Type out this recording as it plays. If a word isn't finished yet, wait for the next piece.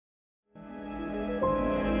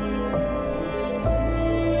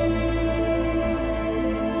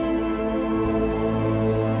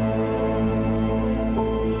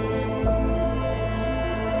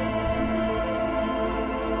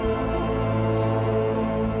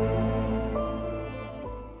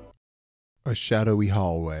A shadowy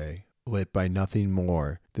hallway, lit by nothing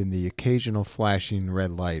more than the occasional flashing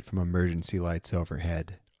red light from emergency lights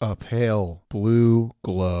overhead. A pale blue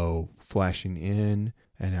glow flashing in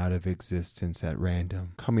and out of existence at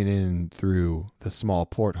random, coming in through the small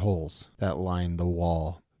portholes that line the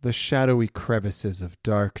wall. The shadowy crevices of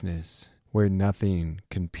darkness where nothing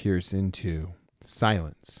can pierce into.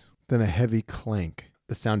 Silence. Then a heavy clank,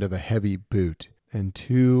 the sound of a heavy boot, and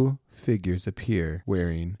two figures appear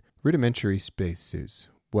wearing rudimentary spacesuits.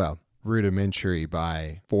 Well, rudimentary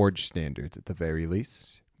by Forge standards at the very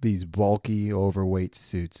least. These bulky, overweight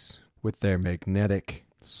suits with their magnetic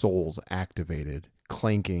souls activated,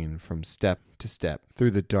 clanking from step to step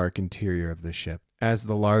through the dark interior of the ship. As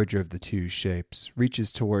the larger of the two shapes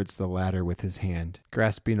reaches towards the ladder with his hand,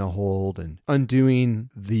 grasping a hold and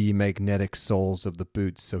undoing the magnetic soles of the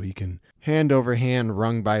boots so he can, hand over hand,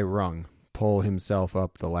 rung by rung, pull himself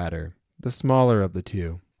up the ladder. The smaller of the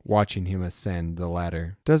two, watching him ascend the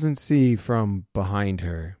ladder, doesn't see from behind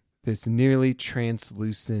her this nearly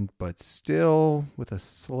translucent but still with a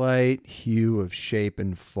slight hue of shape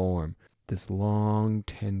and form, this long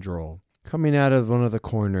tendril coming out of one of the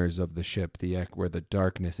corners of the ship, where the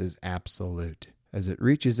darkness is absolute, as it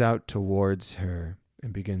reaches out towards her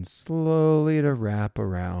and begins slowly to wrap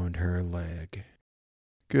around her leg.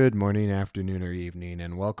 Good morning, afternoon, or evening,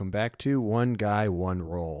 and welcome back to One Guy, One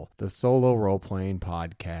Roll, the solo role-playing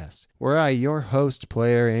podcast, where I, your host,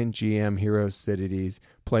 player, and GM Hero Cities,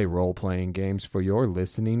 play role-playing games for your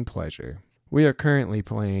listening pleasure. We are currently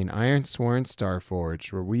playing Ironsworn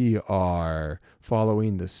Starforged, where we are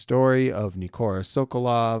following the story of Nikora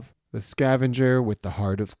Sokolov, the scavenger with the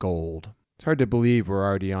heart of gold. It's hard to believe we're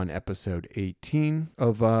already on episode 18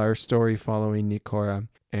 of our story following Nikora,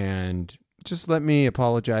 and just let me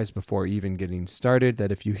apologize before even getting started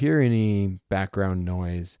that if you hear any background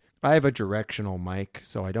noise, I have a directional mic,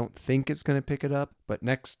 so I don't think it's going to pick it up, but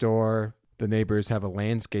next door, the neighbors have a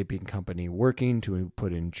landscaping company working to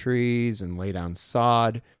put in trees and lay down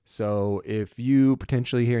sod. So if you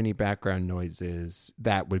potentially hear any background noises,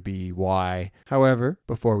 that would be why. However,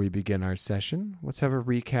 before we begin our session, let's have a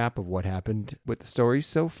recap of what happened with the story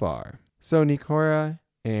so far. So Nikora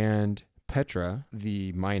and Petra,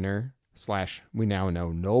 the miner / we now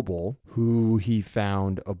know noble, who he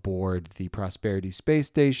found aboard the Prosperity space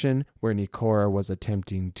station, where Nikora was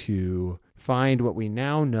attempting to find what we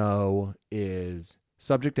now know is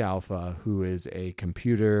Subject Alpha, who is a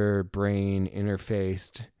computer brain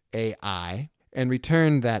interfaced AI, and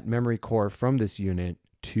return that memory core from this unit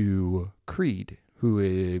to Creed, who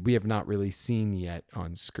we have not really seen yet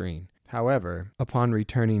on screen. However, upon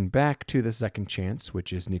returning back to the Second Chance,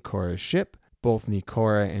 which is Nikora's ship, both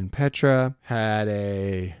Nikora and Petra had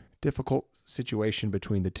a difficult situation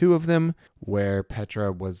between the two of them, where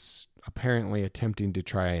Petra was apparently attempting to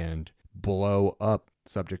try and blow up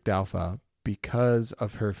Subject Alpha because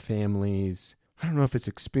of her family's, I don't know if it's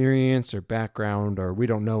experience or background, or we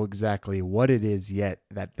don't know exactly what it is yet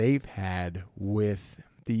that they've had with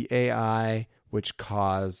the AI, which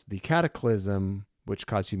caused the cataclysm, which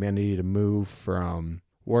caused humanity to move from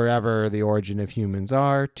wherever the origin of humans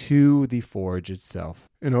are to the Forge itself.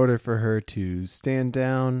 In order for her to stand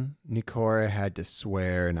down, Nikora had to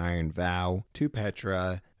swear an iron vow to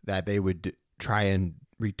Petra that they would try and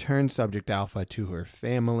return Subject Alpha to her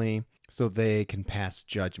family so they can pass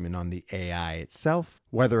judgment on the AI itself.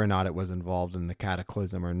 Whether or not it was involved in the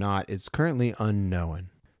cataclysm or not is currently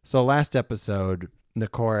unknown. So last episode,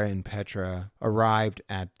 Nikora and Petra arrived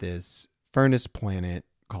at this furnace planet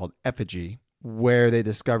called Effigy, where they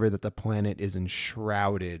discover that the planet is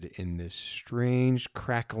enshrouded in this strange,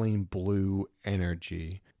 crackling blue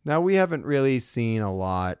energy. Now, we haven't really seen a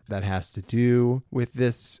lot that has to do with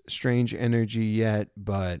this strange energy yet,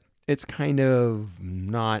 but it's kind of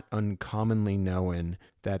not uncommonly known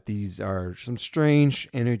that these are some strange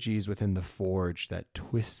energies within the Forge that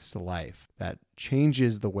twists life, that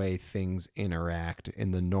changes the way things interact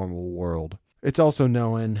in the normal world. It's also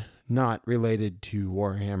known, not related to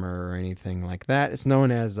Warhammer or anything like that. It's known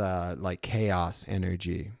as like chaos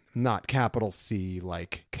energy. Not capital C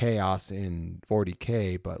like chaos in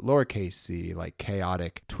 40K, but lowercase c like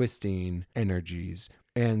chaotic twisting energies.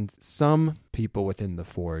 And some people within the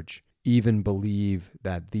Forge even believe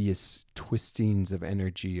that these twistings of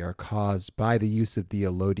energy are caused by the use of the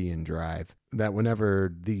Elodian drive. That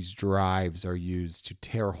whenever these drives are used to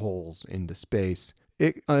tear holes into space,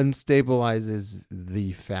 it unstabilizes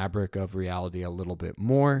the fabric of reality a little bit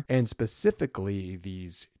more, and specifically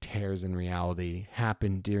these tears in reality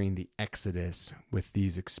happen during the Exodus with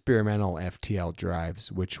these experimental FTL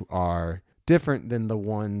drives, which are different than the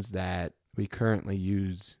ones that we currently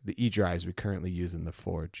use, the E-drives we currently use in the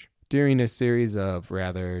Forge. During a series of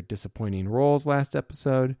rather disappointing rolls last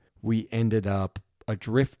episode, we ended up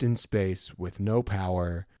adrift in space with no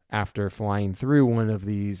power after flying through one of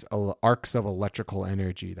these arcs of electrical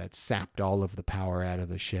energy that sapped all of the power out of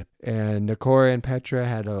the ship. And Nikora and Petra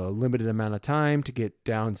had a limited amount of time to get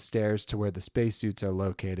downstairs to where the spacesuits are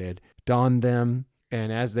located, don them,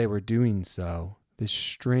 and as they were doing so, this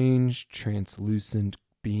strange, translucent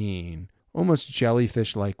being, almost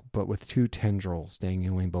jellyfish-like but with two tendrils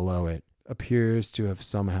dangling below it, appears to have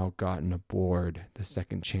somehow gotten aboard the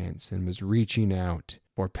Second Chance and was reaching out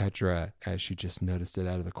for Petra as she just noticed it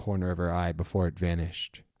out of the corner of her eye before it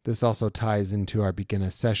vanished. This also ties into our begin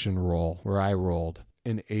a session roll where I rolled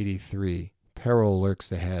an 83. Peril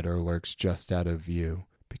lurks ahead or lurks just out of view,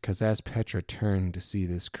 because as Petra turned to see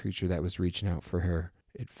this creature that was reaching out for her,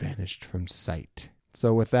 it vanished from sight.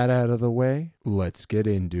 So with that out of the way, let's get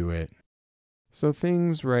into it. So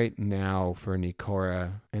things right now for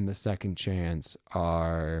Nikora and the Second Chance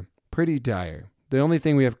are pretty dire. The only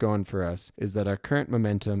thing we have going for us is that our current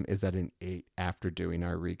momentum is at an 8 after doing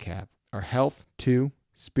our recap. Our health, 2,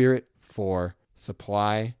 spirit, 4,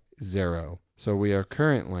 supply, 0. So we are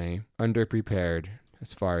currently underprepared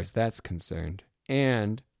as far as that's concerned.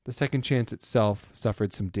 And the Second Chance itself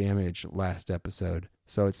suffered some damage last episode,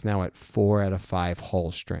 so it's now at 4 out of 5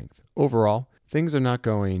 hull strength. Overall, things are not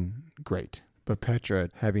going great. But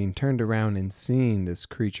Petra, having turned around and seen this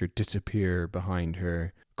creature disappear behind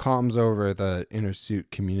her, calms over the inner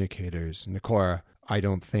suit communicators. Nikora, I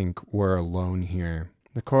don't think we're alone here.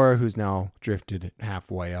 Nikora, who's now drifted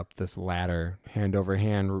halfway up this ladder, hand over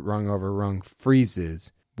hand, rung over rung,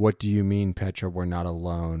 freezes. What do you mean, Petra, we're not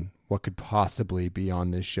alone? What could possibly be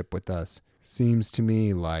on this ship with us? Seems to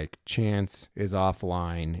me like Chance is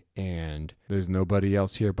offline and there's nobody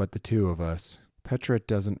else here but the two of us. Petra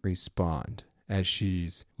doesn't respond as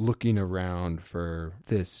she's looking around for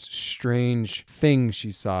this strange thing she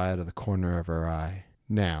saw out of the corner of her eye.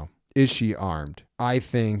 Now, is she armed? I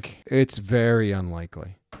think it's very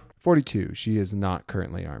unlikely. 42, she is not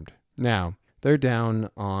currently armed. Now, they're down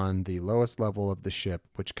on the lowest level of the ship,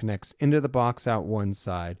 which connects into the box out one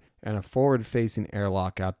side and a forward-facing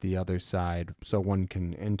airlock out the other side so one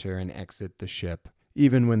can enter and exit the ship.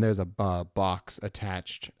 Even when there's a box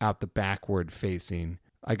attached out the backward-facing,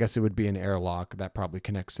 I guess it would be an airlock that probably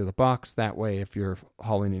connects to the box. That way, if you're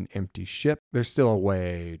hauling an empty ship, there's still a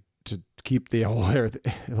way to keep the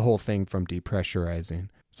whole thing from depressurizing.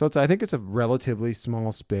 So I think it's a relatively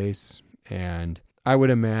small space, and I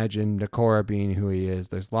would imagine Nikora being who he is,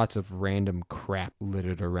 there's lots of random crap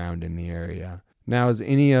littered around in the area. Now, is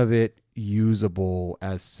any of it usable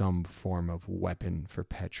as some form of weapon for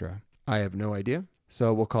Petra? I have no idea,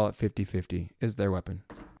 so we'll call it 50-50. Is their weapon?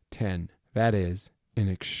 10. That is an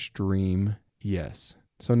extreme yes.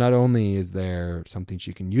 So not only is there something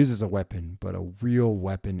she can use as a weapon, but a real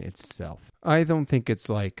weapon itself. I don't think it's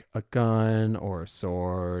like a gun or a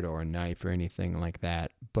sword or a knife or anything like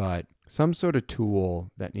that, but some sort of tool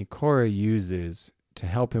that Nikora uses to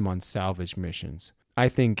help him on salvage missions. I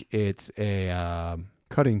think it's a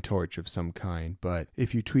cutting torch of some kind, but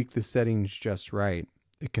if you tweak the settings just right,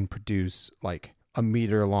 it can produce like a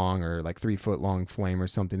meter long or like 3 foot long flame or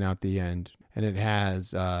something out the end. And it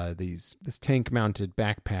has this tank-mounted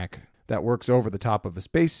backpack that works over the top of a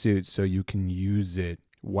spacesuit, so you can use it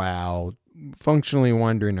while functionally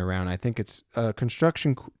wandering around. I think it's a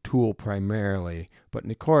construction tool primarily, but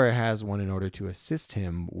Nikora has one in order to assist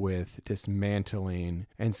him with dismantling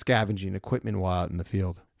and scavenging equipment while out in the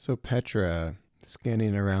field. So Petra,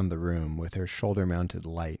 scanning around the room with her shoulder-mounted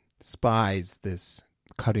light, spies this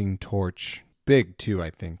cutting torch. Big too,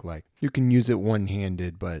 I think. Like you can use it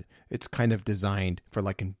one-handed, but it's kind of designed for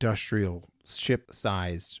like industrial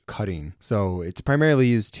ship-sized cutting. So it's primarily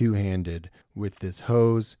used two-handed with this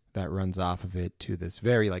hose that runs off of it to this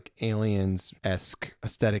very like aliens-esque,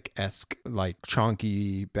 aesthetic-esque, like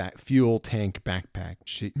chonky fuel tank backpack.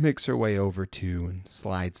 She makes her way over to and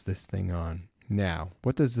slides this thing on. Now,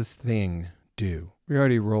 what does this thing do? We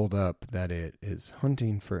already rolled up that it is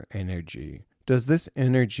hunting for energy. Does this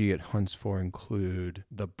energy it hunts for include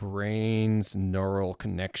the brain's neural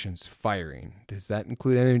connections firing? Does that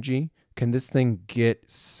include energy? Can this thing get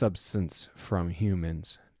substance from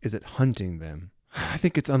humans? Is it hunting them? I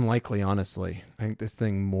think it's unlikely, honestly. I think this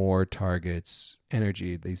thing more targets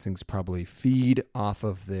energy. These things probably feed off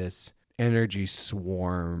of this energy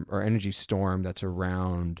swarm or energy storm that's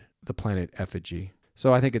around the planet Effigy.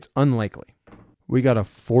 So I think it's unlikely. We got a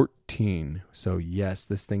 14, so yes,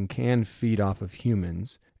 this thing can feed off of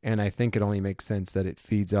humans, and I think it only makes sense that it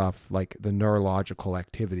feeds off like the neurological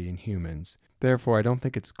activity in humans. Therefore, I don't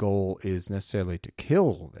think its goal is necessarily to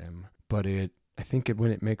kill them, but it I think when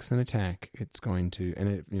it makes an attack, it's going to,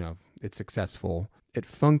 and it's successful. It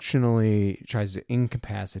functionally tries to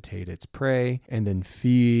incapacitate its prey and then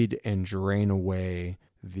feed and drain away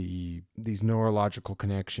these neurological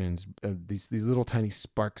connections, these little tiny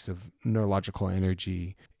sparks of neurological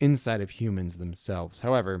energy inside of humans themselves.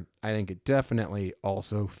 However, I think it definitely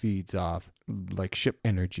also feeds off like ship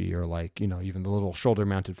energy or even the little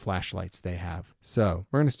shoulder-mounted flashlights they have. So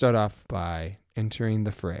we're going to start off by entering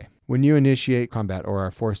the fray. When you initiate combat or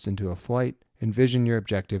are forced into a flight, envision your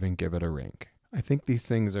objective and give it a rank. I think these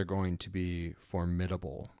things are going to be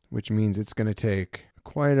formidable, which means it's going to take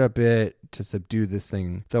quite a bit to subdue this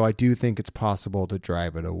thing, though I do think it's possible to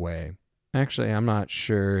drive it away. Actually, I'm not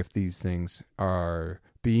sure if these things are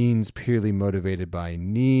beings purely motivated by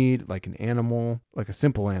need, like an animal, like a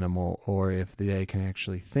simple animal, or if they can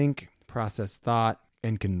actually think, process thought,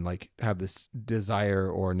 and can have this desire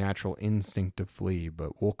or natural instinct to flee,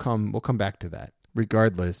 but we'll come back to that.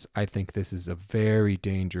 Regardless, I think this is a very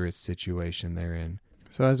dangerous situation they're in.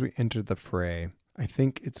 So as we enter the fray, I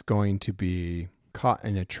think it's going to be caught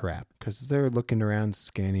in a trap because they're looking around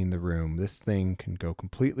scanning the room. This thing can go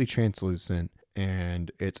completely translucent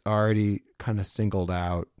and it's already kind of singled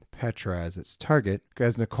out Petra as its target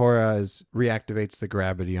because Nakora reactivates the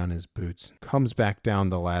gravity on his boots, comes back down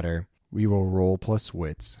the ladder. We will roll plus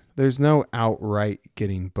wits. There's no outright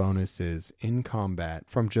getting bonuses in combat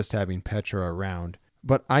from just having Petra around,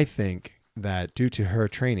 but I think that due to her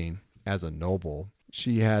training as a noble,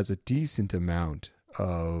 she has a decent amount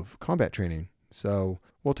of combat training. So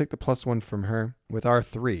we'll take the +1 from her. With our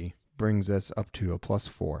 3, brings us up to a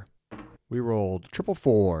 +4. We rolled triple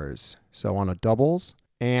 4s. So on a doubles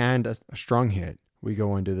and a strong hit, we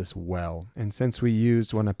go into this well. And since we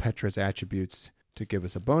used one of Petra's attributes to give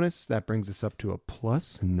us a bonus, that brings us up to a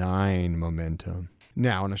 +9 momentum.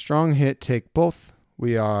 Now, on a strong hit, take both.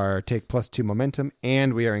 We take +2 momentum,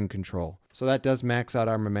 and we are in control. So that does max out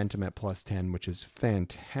our momentum at +10, which is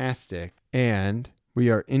fantastic. And we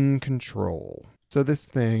are in control. So this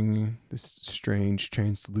thing, this strange,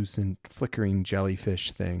 translucent, flickering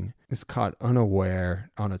jellyfish thing, is caught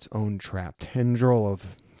unaware on its own trap. Tendril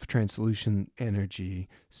of translucent energy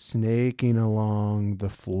snaking along the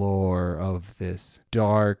floor of this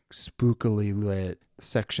dark, spookily lit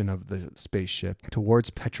section of the spaceship towards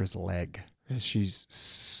Petra's leg as she's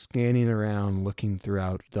scanning around, looking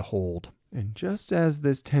throughout the hold. And just as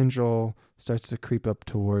this tendril starts to creep up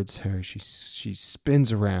towards her, she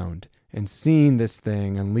spins around and seeing this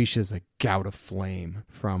thing unleashes a gout of flame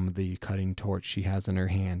from the cutting torch she has in her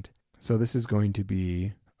hand. So this is going to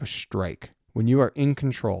be a strike. When you are in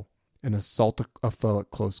control and assault a foe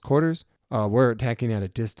at close quarters, we're attacking at a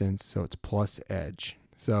distance, so it's plus edge.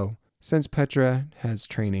 So since Petra has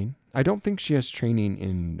training, I don't think she has training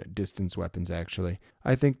in distance weapons, actually.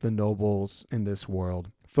 I think the nobles in this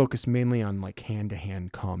world focus mainly on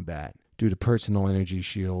hand-to-hand combat due to personal energy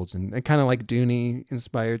shields and kind of like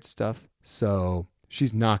Dooney-inspired stuff. So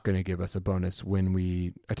she's not going to give us a bonus when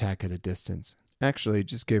we attack at a distance. Actually,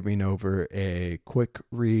 just giving over a quick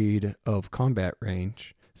read of combat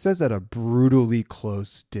range. It says at a brutally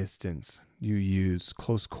close distance, you use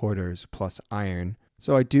close quarters plus iron.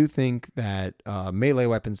 So I do think that melee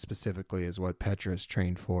weapons specifically is what Petra is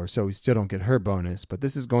trained for. So we still don't get her bonus, but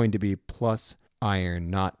this is going to be plus iron,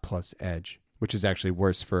 not plus edge, which is actually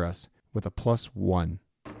worse for us with a +1.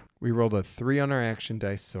 We rolled a 3 on our action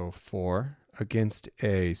dice, so 4 against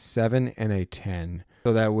a 7 and a 10.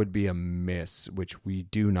 So that would be a miss, which we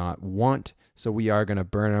do not want. So we are going to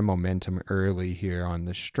burn our momentum early here on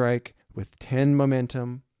the strike. With 10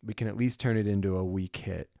 momentum, we can at least turn it into a weak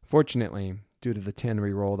hit. Fortunately, due to the 10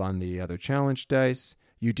 we rolled on the other challenge dice,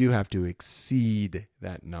 you do have to exceed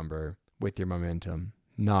that number with your momentum,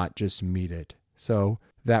 not just meet it. So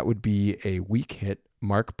that would be a weak hit,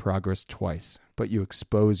 mark progress twice, but you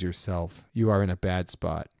expose yourself. You are in a bad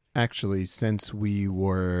spot. Actually, since we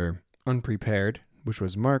were unprepared, which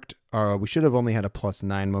was marked, we should have only had a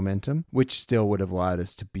 +9 momentum, which still would have allowed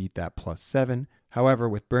us to beat that +7. However,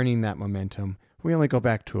 with burning that momentum, we only go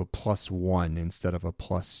back to a +1 instead of a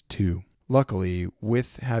 +2. Luckily,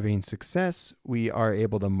 with having success, we are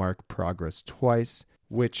able to mark progress twice,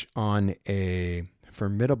 which on a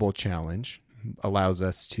formidable challenge allows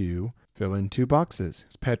us to fill in 2 boxes.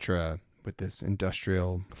 It's Petra with this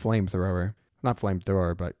industrial flamethrower, not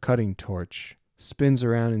flamethrower, but cutting torch, spins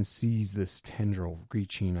around and sees this tendril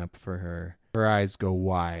reaching up for her. Her eyes go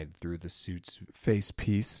wide through the suit's face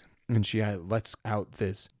piece, and she lets out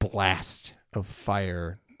this blast of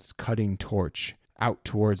fire, this cutting torch, out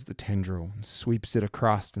towards the tendril and sweeps it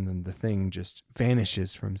across, and then the thing just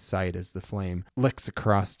vanishes from sight as the flame licks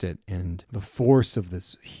across it, and the force of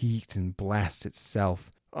this heat and blast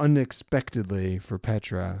itself unexpectedly for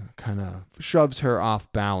Petra kind of shoves her off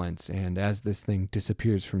balance, and as this thing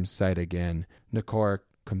disappears from sight again, Nakora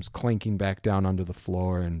comes clanking back down onto the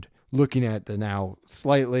floor and looking at the now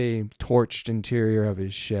slightly torched interior of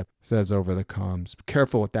his ship, says over the comms, "Be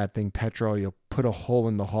careful with that thing, Petra. You'll put a hole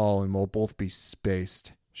in the hull and we'll both be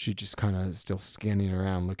spaced." She just kind of still scanning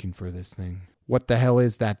around looking for this thing. "What the hell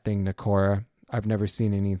is that thing, Nakora? I've never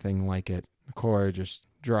seen anything like it." Nakora just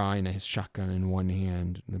drawing his shotgun in one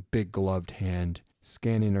hand and a big gloved hand,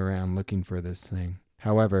 scanning around looking for this thing.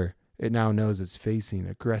 However, it now knows it's facing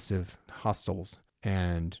aggressive hostiles,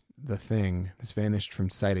 and the thing has vanished from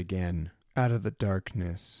sight again. Out of the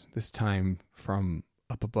darkness, this time from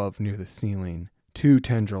up above near the ceiling, 2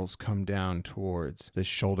 tendrils come down towards the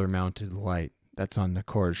shoulder-mounted light that's on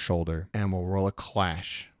Nakora's shoulder, and will roll a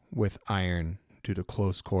clash with iron due to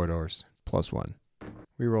close corridors. +1.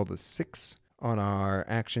 We rolled a 6 on our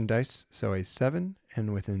action dice, so a 7,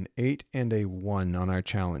 and with an 8 and a 1 on our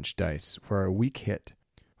challenge dice for a weak hit.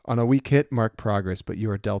 On a weak hit, mark progress, but you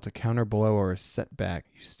are dealt a counter blow or a setback.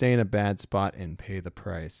 You stay in a bad spot and pay the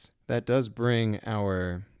price. That does bring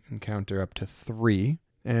our encounter up to 3,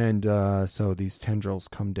 and so these tendrils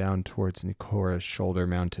come down towards Nakora's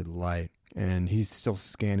shoulder-mounted light, and he's still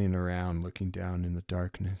scanning around, looking down in the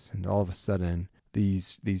darkness, and all of a sudden,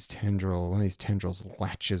 one of these tendrils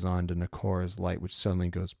latches onto Nakora's light, which suddenly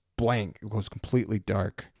goes blank. It goes completely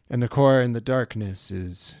dark. And Nakora in the darkness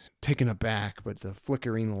is taken aback, but the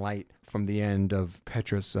flickering light from the end of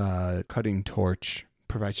Petra's cutting torch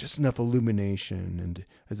provides just enough illumination. And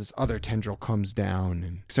as this other tendril comes down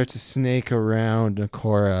and starts to snake around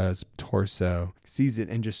Nakora's torso, sees it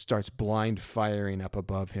and just starts blind firing up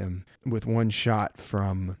above him with one shot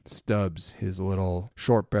from Stubbs, his little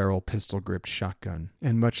short barrel pistol gripped shotgun.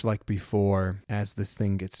 And much like before, as this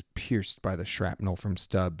thing gets pierced by the shrapnel from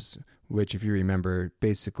Stubbs, which, if you remember,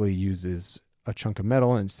 basically uses a chunk of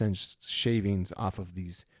metal and sends shavings off of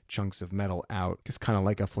these chunks of metal out. It's kind of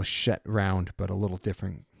like a flechette round, but a little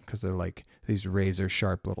different because they're like these razor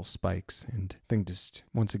sharp little spikes. And the thing just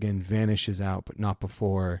once again vanishes out, but not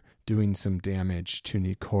before doing some damage to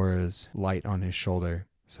Nakora's light on his shoulder.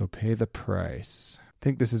 So pay the price. I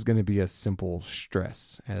think this is going to be a simple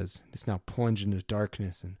stress, as it's now plunged into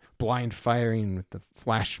darkness and blind firing with the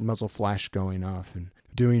muzzle flash going off and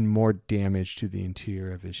doing more damage to the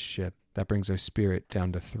interior of his ship. That brings our spirit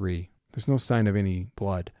down to 3. There's no sign of any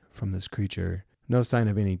blood from this creature, no sign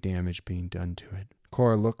of any damage being done to it.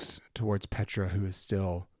 Cora looks towards Petra, who is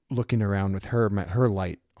still looking around with her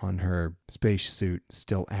light on her spacesuit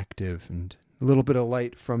still active, and a little bit of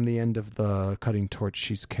light from the end of the cutting torch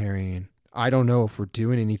she's carrying. "I don't know if we're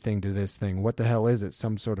doing anything to this thing. What the hell is it?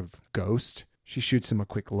 Some sort of ghost?" She shoots him a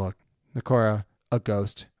quick look. "Nakora, a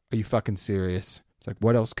ghost? Are you fucking serious?" It's like,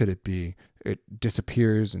 what else could it be? It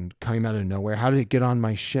disappears and came out of nowhere. How did it get on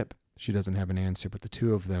my ship? She doesn't have an answer, but the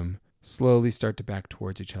two of them slowly start to back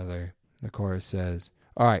towards each other. Nakora says,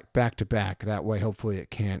 "All right, back to back. That way, hopefully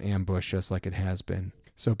it can't ambush us like it has been."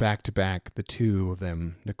 So back to back, the two of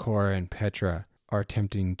them, Nakora and Petra, are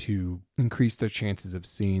attempting to increase their chances of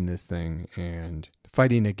seeing this thing and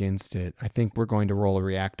fighting against it. I think we're going to roll a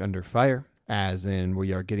react under fire, as in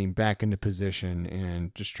we are getting back into position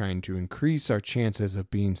and just trying to increase our chances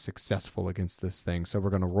of being successful against this thing. So we're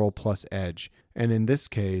going to roll plus edge. And in this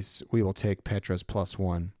case, we will take Petra's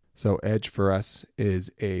 +1. So edge for us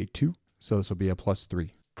is a 2. So this will be a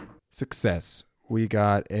 +3. Success. We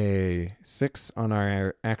got a 6 on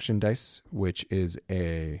our action dice, which is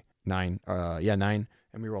a 9. 9.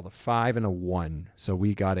 And we rolled a 5 and a 1. So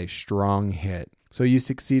we got a strong hit. So you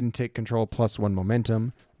succeed and take control, +1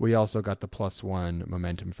 momentum. We also got the +1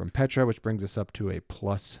 momentum from Petra, which brings us up to a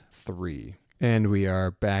 +3. And we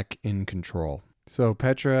are back in control. So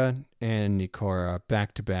Petra and Nakora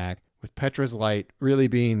back to back, with Petra's light really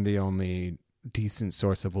being the only decent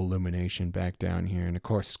source of illumination back down here, and of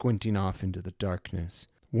course squinting off into the darkness.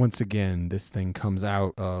 Once again, this thing comes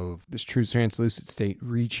out of this true translucent state,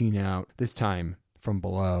 reaching out, this time from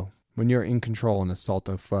below. When you're in control and assault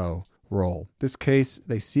a foe, roll. This case,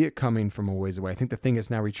 they see it coming from a ways away. I think the thing has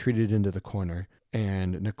now retreated into the corner,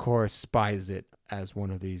 and Nakora spies it as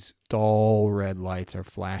one of these dull red lights are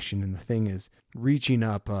flashing, and the thing is reaching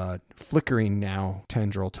up, flickering now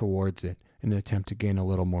tendril towards it in an attempt to gain a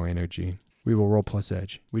little more energy. We will roll plus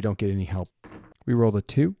edge. We don't get any help. We rolled a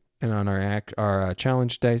 2, and on our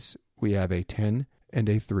challenge dice, we have a 10 and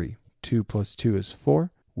a 3. 2 plus 2 is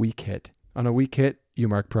 4. Weak hit. On a weak hit, You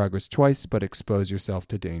mark progress twice, but expose yourself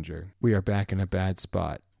to danger. We are back in a bad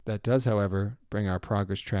spot. That does, however, bring our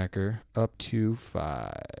progress tracker up to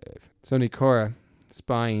 5. So Nikora,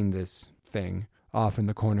 spying this thing off in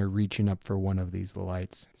the corner, reaching up for one of these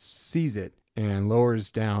lights, sees it and lowers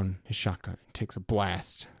down his shotgun, takes a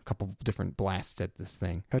couple different blasts at this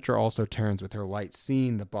thing. Petra also turns with her light,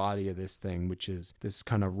 seeing the body of this thing, which is this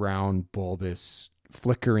kind of round, bulbous,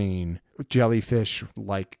 flickering,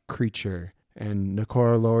 jellyfish-like creature. And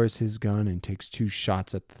Nikora lowers his gun and takes 2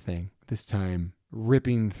 shots at the thing, this time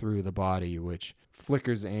ripping through the body, which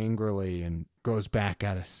flickers angrily and goes back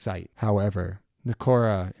out of sight. However,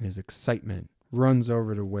 Nikora, in his excitement, runs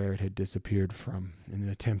over to where it had disappeared from in an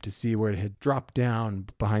attempt to see where it had dropped down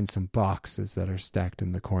behind some boxes that are stacked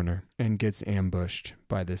in the corner, and gets ambushed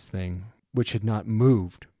by this thing, which had not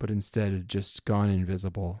moved, but instead had just gone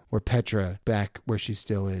invisible. Where Petra, back where she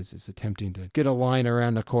still is attempting to get a line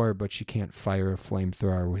around Nikora, but she can't fire a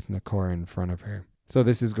flamethrower with Nikora in front of her. So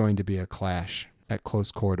this is going to be a clash at close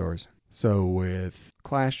corridors. So with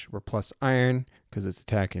clash, we're plus iron because it's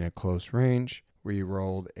attacking at close range. We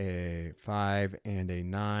rolled a 5 and a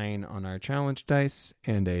 9 on our challenge dice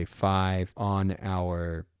and a 5 on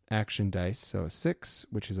our action dice. So a 6,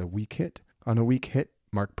 which is a weak hit. On a weak hit,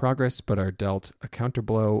 mark progress, but are dealt a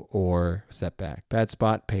counterblow or setback. Bad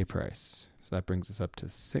spot, pay price. So that brings us up to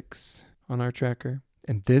 6 on our tracker.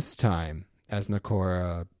 And this time, as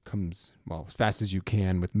Nikora comes, as fast as you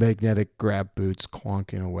can with magnetic grab boots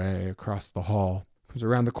clonking away across the hall, comes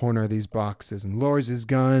around the corner of these boxes and lowers his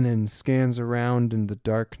gun and scans around in the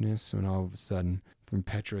darkness. And all of a sudden, from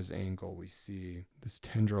Petra's angle, we see this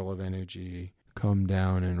tendril of energy come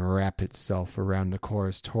down and wrap itself around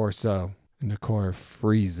Nikora's torso. And Nikora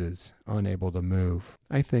freezes, unable to move.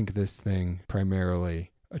 I think this thing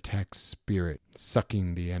primarily attacks spirit,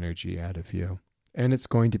 sucking the energy out of you. And it's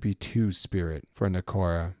going to be 2 spirit for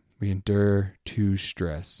Nikora. We endure 2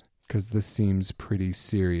 stress, because this seems pretty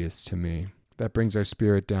serious to me. That brings our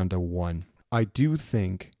spirit down to 1. I do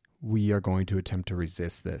think we are going to attempt to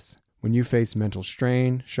resist this. When you face mental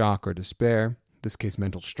strain, shock, or despair, in this case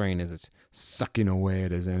mental strain as it's sucking away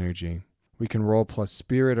at his energy, we can roll plus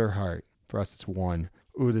spirit or heart. For us, it's 1.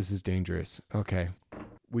 Ooh, this is dangerous. Okay.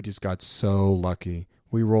 We just got so lucky.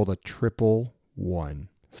 We rolled a triple 1.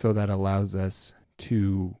 So that allows us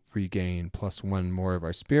to regain plus 1 more of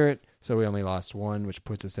our spirit. So we only lost 1, which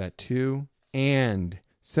puts us at 2. And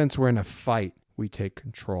since we're in a fight, we take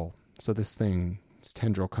control. So this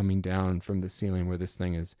tendril coming down from the ceiling where this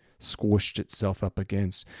thing has squished itself up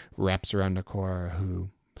against, wraps around Nikora, who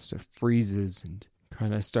sort of freezes and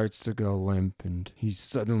kind of starts to go limp. And he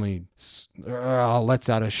suddenly lets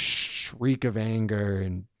out a shriek of anger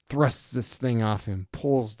and thrusts this thing off him,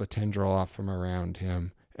 pulls the tendril off from around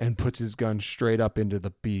him, and puts his gun straight up into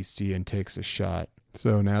the beastie and takes a shot.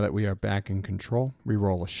 So now that we are back in control, we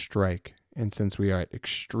roll a strike. And since we are at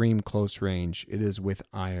extreme close range, it is with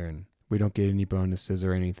iron. We don't get any bonuses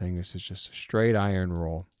or anything. This is just a straight iron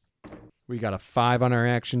roll. We got a 5 on our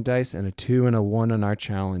action dice and a 2 and a 1 on our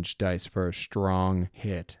challenge dice for a strong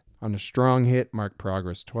hit. On a strong hit, mark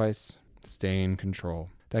progress twice. Stay in control.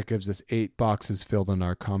 That gives us 8 boxes filled on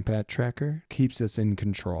our combat tracker. Keeps us in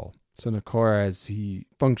control. So Nikora, as he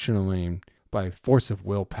functionally, by force of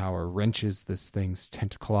willpower, wrenches this thing's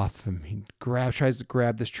tentacle off him. He tries to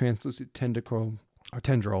grab this translucent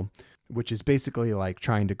tendril, which is basically like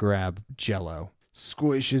trying to grab Jell-O.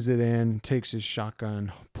 Squishes it in, takes his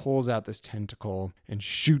shotgun, pulls out this tentacle, and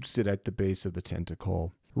shoots it at the base of the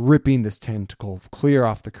tentacle, ripping this tentacle clear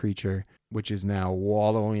off the creature, which is now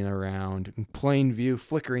wallowing around in plain view,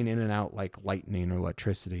 flickering in and out like lightning or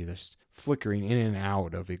electricity. This flickering in and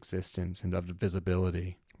out of existence and of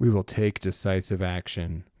visibility. We will take decisive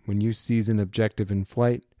action. When you seize an objective in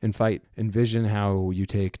fight, envision how you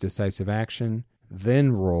take decisive action,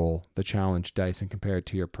 then roll the challenge dice and compare it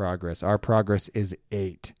to your progress. Our progress is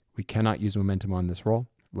 8. We cannot use momentum on this roll.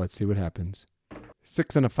 Let's see what happens.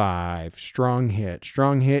 6 and a 5. Strong hit.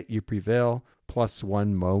 Strong hit, you prevail. Plus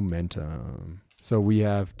 1 momentum. So we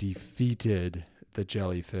have defeated the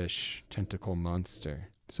jellyfish tentacle monster.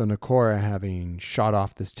 So Nikora, having shot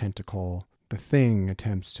off this tentacle, the thing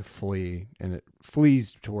attempts to flee, and it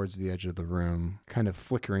flees towards the edge of the room, kind of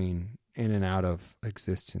flickering in and out of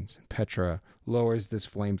existence. Petra lowers this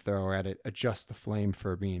flamethrower at it, adjusts the flame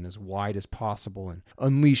for being as wide as possible, and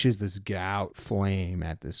unleashes this gout flame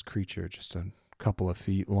at this creature just a couple of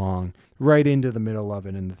feet long, right into the middle of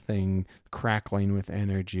it, and the thing, crackling with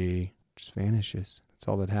energy, just vanishes. That's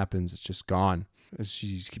all that happens. It's just gone. As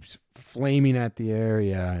she keeps flaming at the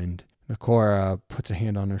area, and Nikora puts a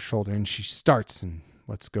hand on her shoulder, and she starts and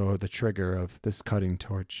lets go of the trigger of this cutting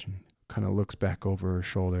torch and kind of looks back over her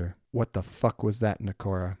shoulder. What the fuck was that,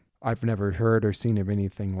 Nakora? I've never heard or seen of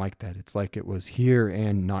anything like that. It's like it was here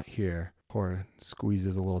and not here. Cora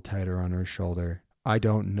squeezes a little tighter on her shoulder. I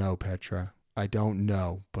don't know, Petra. I don't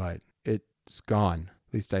know, but it's gone.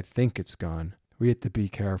 At least I think it's gone. We have to be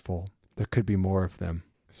careful. There could be more of them.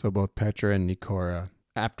 So both Petra and Nakora,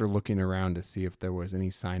 after looking around to see if there was any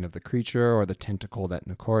sign of the creature or the tentacle that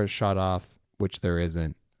Nakora shot off, which there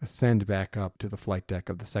isn't, ascend back up to the flight deck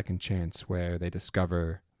of the Second Chance, where they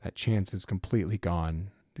discover that Chance is completely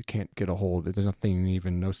gone. They can't get a hold. There's nothing,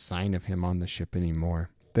 even no sign of him on the ship anymore.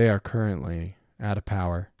 They are currently out of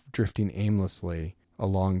power, drifting aimlessly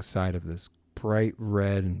alongside of this bright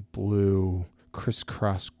red and blue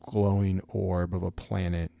crisscross glowing orb of a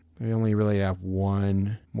planet. They only really have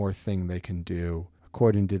one more thing they can do.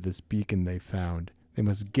 According to this beacon they found, they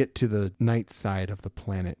must get to the night side of the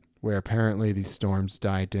planet, where apparently these storms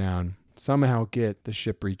die down, somehow get the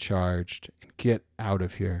ship recharged, and get out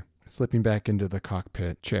of here. Slipping back into the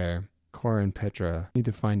cockpit chair, Cora and Petra need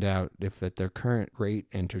to find out if at their current rate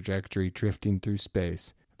and trajectory drifting through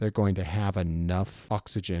space, they're going to have enough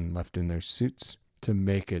oxygen left in their suits to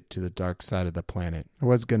make it to the dark side of the planet. I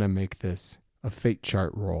was going to make this a fate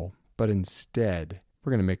chart roll, but instead,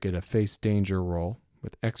 we're going to make it a face danger roll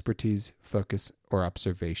with expertise, focus, or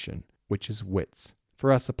observation, which is wits.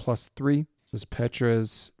 For us, a +3. Does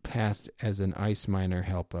Petra's past as an ice miner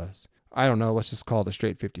help us? I don't know. Let's just call it a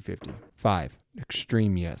straight 50-50. 5.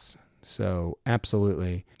 Extreme yes. So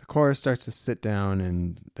absolutely. The chorus starts to sit down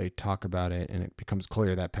and they talk about it, and it becomes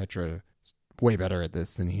clear that Petra is way better at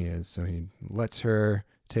this than he is. So he lets her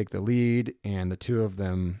take the lead, and the two of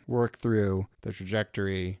them work through the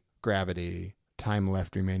trajectory, gravity, time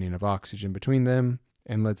left remaining of oxygen between them,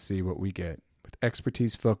 and let's see what we get. With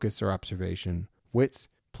expertise, focus, or observation, wits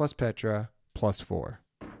plus Petra +4.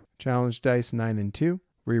 Challenge dice 9 and 2.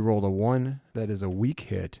 We rolled a 1. That is a weak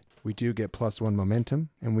hit. We do get +1 momentum,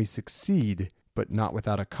 and we succeed, but not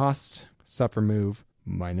without a cost. Suffer move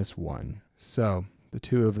 -1. So the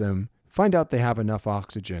two of them find out they have enough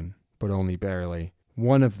oxygen, but only barely.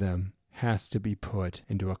 One of them has to be put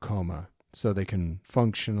into a coma so they can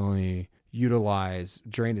functionally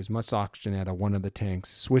drain as much oxygen out of one of the tanks,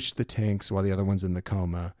 switch the tanks while the other one's in the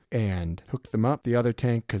coma, and hook them up the other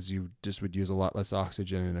tank, because you just would use a lot less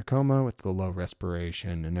oxygen in a coma with the low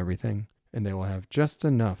respiration and everything, and they will have just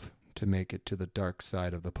enough to make it to the dark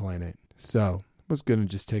side of the planet. So I was going to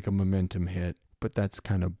just take a momentum hit, but that's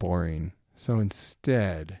kind of boring. So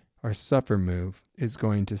instead, our suffer move is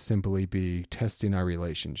going to simply be testing our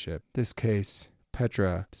relationship. This case,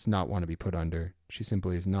 Petra does not want to be put under. She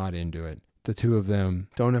simply is not into it. The two of them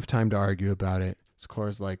don't have time to argue about it.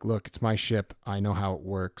 Cora's like, look, it's my ship. I know how it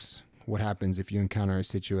works. What happens if you encounter a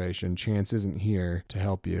situation? Chance isn't here to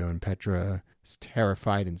help you. And Petra is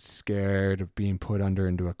terrified and scared of being put under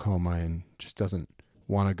into a coma and just doesn't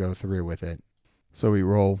want to go through with it. So we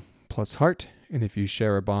roll plus heart, and if you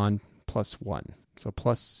share a bond, +1. So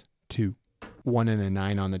 +2. 1 and a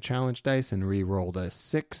 9 on the challenge dice, and re-rolled a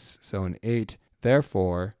 6, so an 8.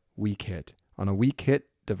 Therefore, weak hit. On a weak hit,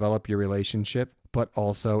 develop your relationship, but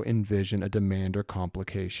also envision a demand or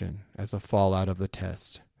complication as a fallout of the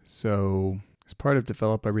test. So, as part of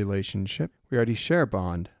develop a relationship, we already share a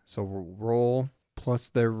bond, so we'll roll plus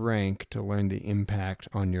their rank to learn the impact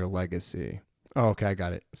on your legacy. Oh, okay, I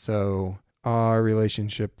got it. So, our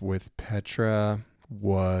relationship with Petra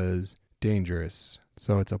was dangerous,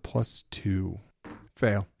 so it's a +2.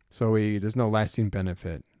 Fail. So there's no lasting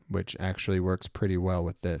benefit, which actually works pretty well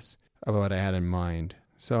with this, of what I had in mind.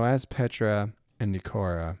 So as Petra and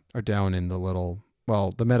Nakora are down in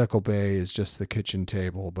the medical bay is just the kitchen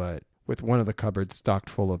table, but with one of the cupboards stocked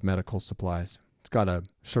full of medical supplies. It's got a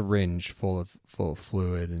syringe full of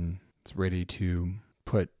fluid, and it's ready to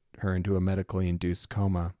put her into a medically induced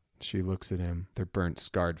coma. She looks at him, their burnt,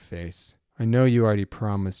 scarred face. I know you already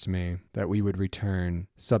promised me that we would return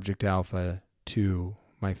Subject Alpha to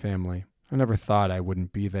my family. I never thought I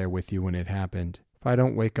wouldn't be there with you when it happened. If I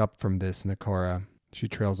don't wake up from this, Nakora, she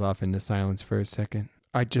trails off into silence for a second.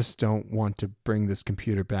 I just don't want to bring this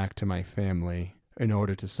computer back to my family in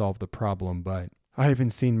order to solve the problem, but I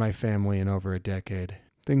haven't seen my family in over a decade.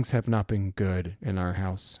 Things have not been good in our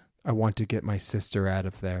house. I want to get my sister out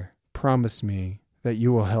of there. Promise me that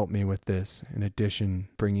you will help me with this, in addition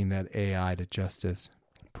bringing that AI to justice.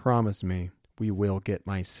 Promise me we will get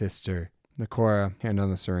my sister. Nakora, hand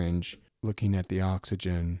on the syringe, looking at the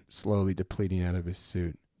oxygen slowly depleting out of his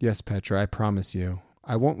suit. Yes, Petra, I promise you.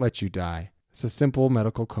 I won't let you die. It's a simple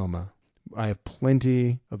medical coma. I have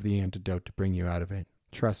plenty of the antidote to bring you out of it.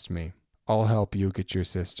 Trust me. I'll help you get your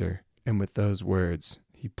sister. And with those words,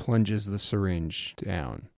 he plunges the syringe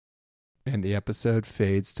down. and the episode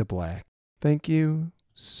fades to black. Thank you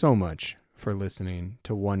so much for listening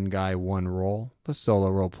to One Guy, One Roll, the solo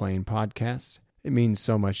role-playing podcast. It means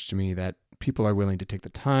so much to me that people are willing to take the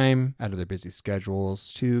time out of their busy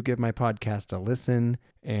schedules to give my podcast a listen,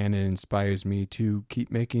 and it inspires me to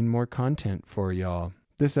keep making more content for y'all.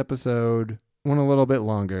 This episode went a little bit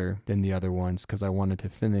longer than the other ones because I wanted to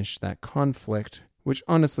finish that conflict, which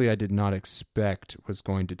honestly I did not expect was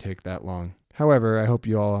going to take that long. However, I hope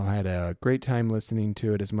you all had a great time listening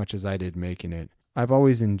to it as much as I did making it. I've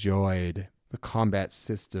always enjoyed the combat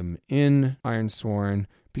system in Ironsworn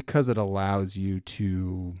because it allows you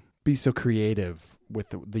to be so creative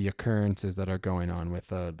with the occurrences that are going on with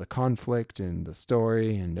the conflict and the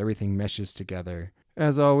story, and everything meshes together.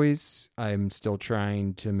 As always, I'm still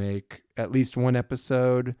trying to make at least one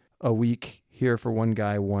episode a week here for One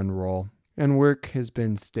Guy, One Roll. And work has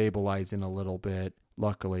been stabilizing a little bit,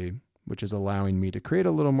 luckily, which is allowing me to create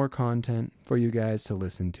a little more content for you guys to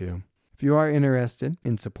listen to. If you are interested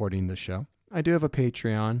in supporting the show, I do have a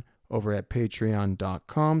Patreon over at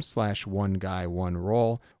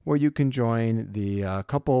patreon.com/oneguyOneroll, where you can join the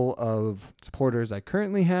couple of supporters I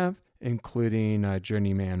currently have, including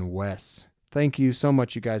Journeyman Wes. Thank you so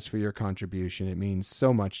much, you guys, for your contribution. It means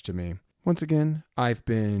so much to me. Once again, I've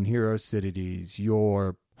been Hero Cities,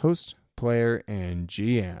 your host, player, and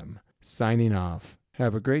GM, signing off.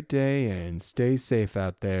 Have a great day and stay safe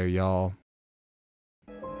out there, y'all.